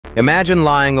Imagine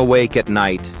lying awake at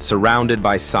night, surrounded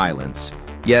by silence.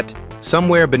 Yet,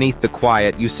 somewhere beneath the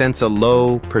quiet, you sense a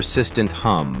low, persistent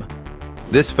hum.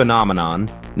 This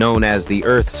phenomenon, known as the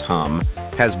Earth's hum,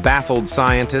 has baffled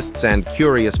scientists and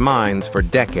curious minds for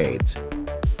decades.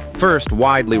 First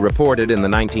widely reported in the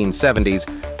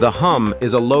 1970s, the hum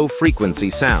is a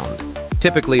low-frequency sound,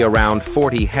 typically around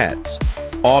 40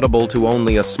 Hz, audible to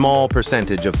only a small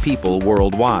percentage of people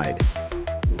worldwide.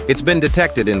 It's been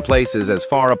detected in places as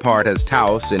far apart as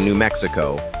Taos in New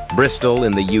Mexico, Bristol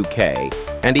in the UK,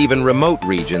 and even remote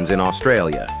regions in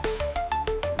Australia.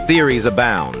 Theories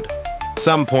abound.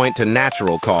 Some point to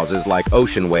natural causes like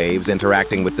ocean waves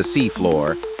interacting with the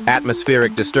seafloor,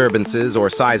 atmospheric disturbances, or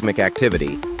seismic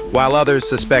activity, while others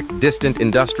suspect distant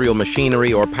industrial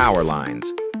machinery or power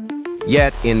lines.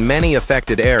 Yet, in many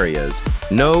affected areas,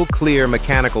 no clear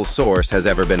mechanical source has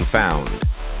ever been found.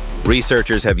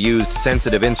 Researchers have used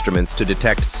sensitive instruments to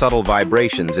detect subtle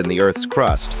vibrations in the Earth's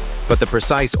crust, but the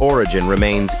precise origin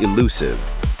remains elusive.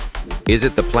 Is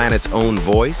it the planet's own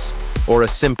voice, or a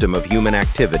symptom of human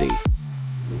activity?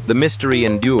 The mystery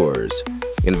endures,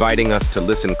 inviting us to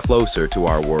listen closer to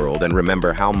our world and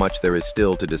remember how much there is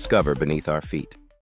still to discover beneath our feet.